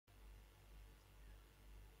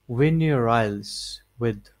Win your IELTS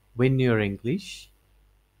with Win Your English.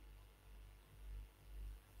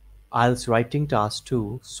 IELTS Writing Task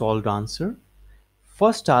 2 Solved Answer.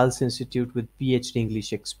 First IELTS Institute with Ph.D.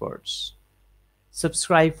 English experts.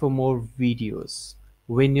 Subscribe for more videos.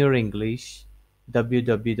 Win Your English.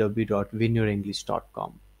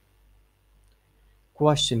 www.winyourenglish.com.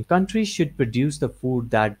 Question: Countries should produce the food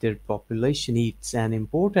that their population eats and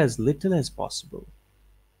import as little as possible.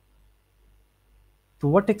 To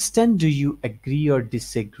what extent do you agree or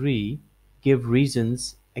disagree? Give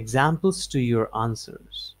reasons, examples to your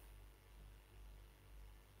answers.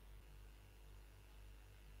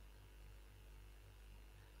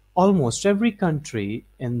 Almost every country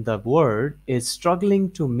in the world is struggling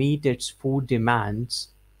to meet its food demands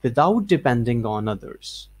without depending on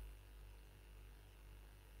others.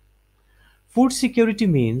 Food security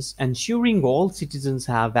means ensuring all citizens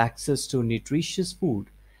have access to nutritious food.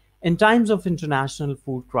 In times of international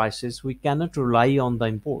food crisis, we cannot rely on the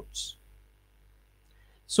imports.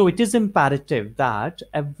 So it is imperative that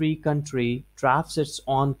every country drafts its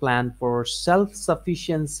own plan for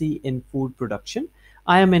self-sufficiency in food production.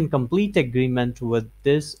 I am in complete agreement with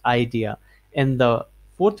this idea. In the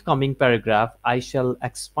forthcoming paragraph, I shall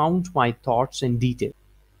expound my thoughts in detail.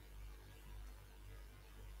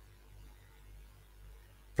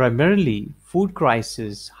 Primarily, food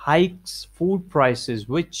crisis hikes food prices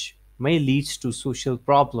which may lead to social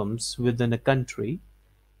problems within a country.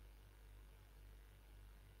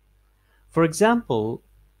 For example,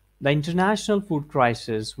 the international food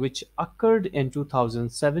crisis, which occurred in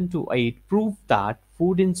 2007 to 8, proved that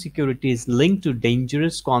food insecurity is linked to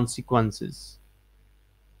dangerous consequences.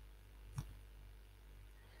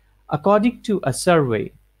 According to a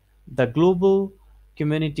survey, the global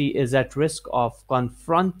community is at risk of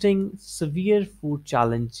confronting severe food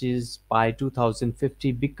challenges by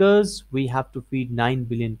 2050 because we have to feed 9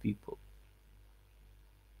 billion people.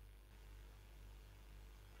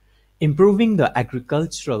 Improving the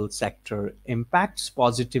agricultural sector impacts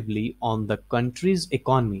positively on the country's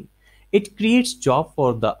economy. It creates jobs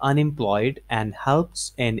for the unemployed and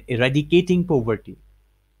helps in eradicating poverty.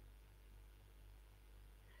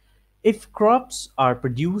 If crops are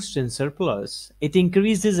produced in surplus, it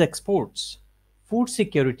increases exports. Food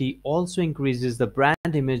security also increases the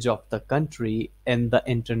brand image of the country in the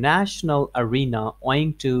international arena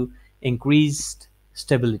owing to increased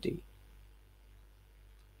stability.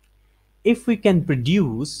 If we can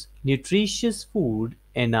produce nutritious food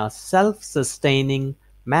in a self-sustaining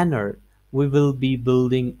manner, we will be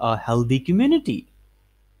building a healthy community.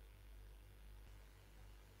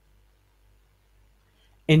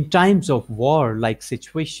 In times of war-like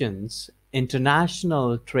situations,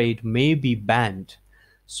 international trade may be banned,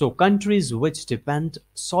 so countries which depend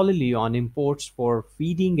solely on imports for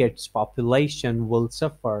feeding its population will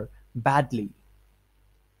suffer badly.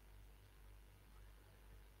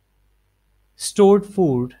 Stored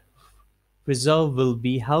food reserve will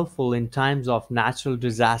be helpful in times of natural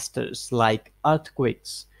disasters like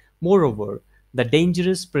earthquakes. Moreover, the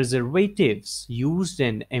dangerous preservatives used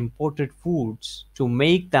in imported foods to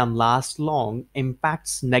make them last long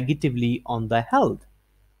impacts negatively on the health.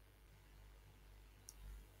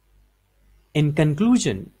 In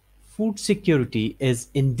conclusion, food security is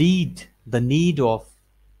indeed the need of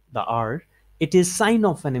the hour. It is sign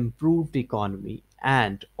of an improved economy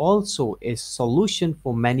and also a solution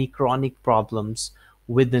for many chronic problems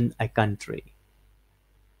within a country.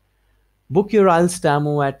 Book your IELTS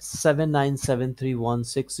demo at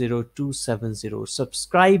 7973160270.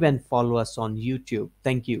 Subscribe and follow us on YouTube.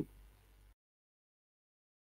 Thank you.